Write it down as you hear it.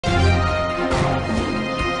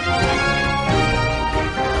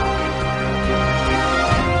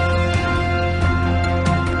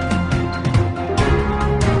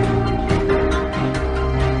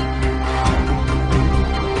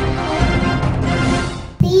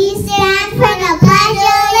pledge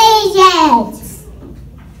allegiance.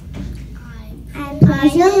 I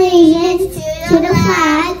pledge allegiance to the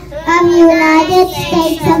flag of the United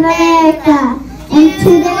States of America and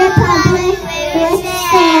to the republic which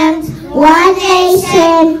stands one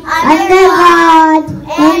nation under God,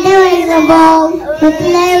 indivisible, with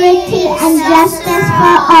liberty and justice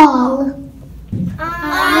for all.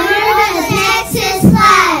 Honor the Texas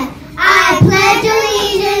flag. I pledge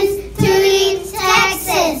allegiance to each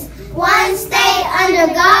Texas, one state under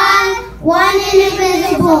God, one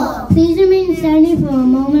indivisible. Please remain standing for a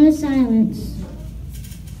moment of silence.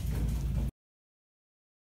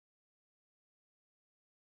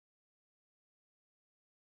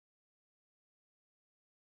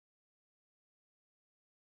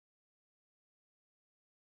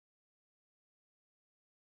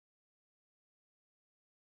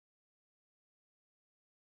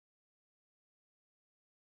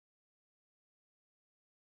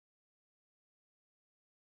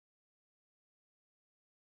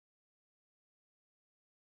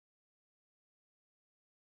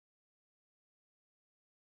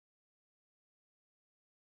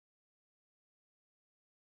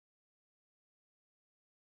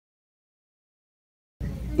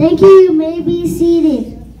 Thank you. You may be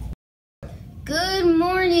seated. Good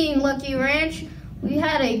morning, Lucky Ranch. We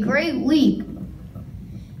had a great week.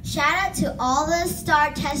 Shout out to all the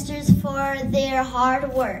STAR testers for their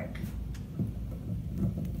hard work.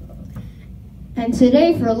 And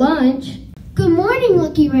today for lunch, Good morning,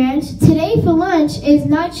 Lucky Ranch. Today for lunch is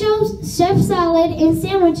nachos, chef salad, and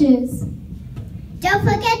sandwiches. Don't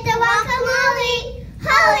forget the guacamole!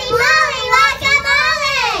 Holy moly,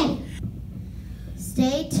 guacamole!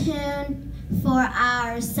 Stay tuned for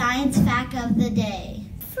our science fact of the day.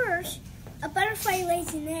 First, a butterfly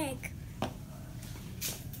lays an egg.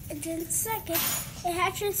 And then second, it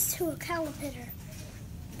hatches to a caterpillar.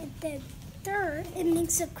 And then third, it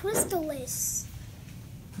makes a chrysalis.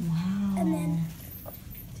 Wow. And then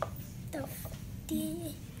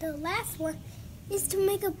the last one is to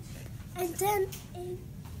make a and then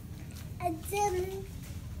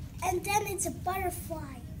it's a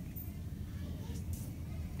butterfly.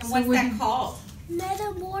 And what's that called?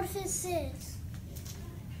 Metamorphosis.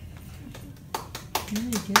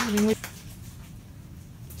 Very good.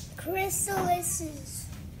 Chrysalises.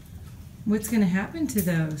 What's going to happen to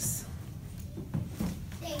those?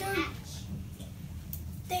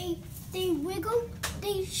 They wiggle,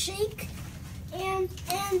 they shake, and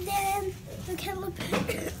then the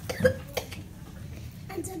caterpillars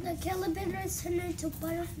turn into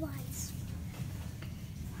butterflies.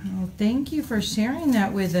 Oh, thank you for sharing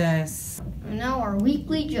that with us. and now our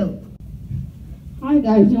weekly joke. Hi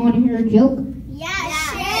guys, you want to hear a joke?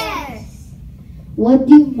 Yes. What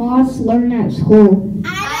do moths learn at school?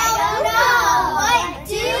 I don't know. What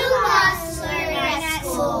do moths learn at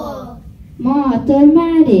school?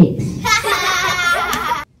 Mathematics.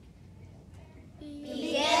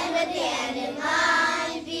 Begin with the end in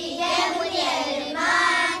mind. Begin with the end in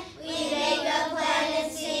mind. We make a plan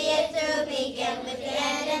and see it through. Begin with the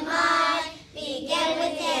end in mind. Begin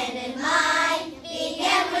with the end in mind.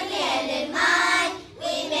 Begin with the end in mind.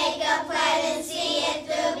 We make a plan and see it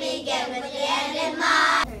through. Begin with the end in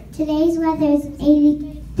mind. Today's weather is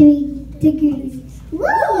 83 degrees.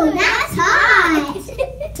 Woo, that's hot.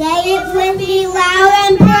 Say it with me loud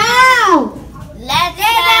and proud. Let's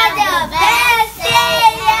have the best day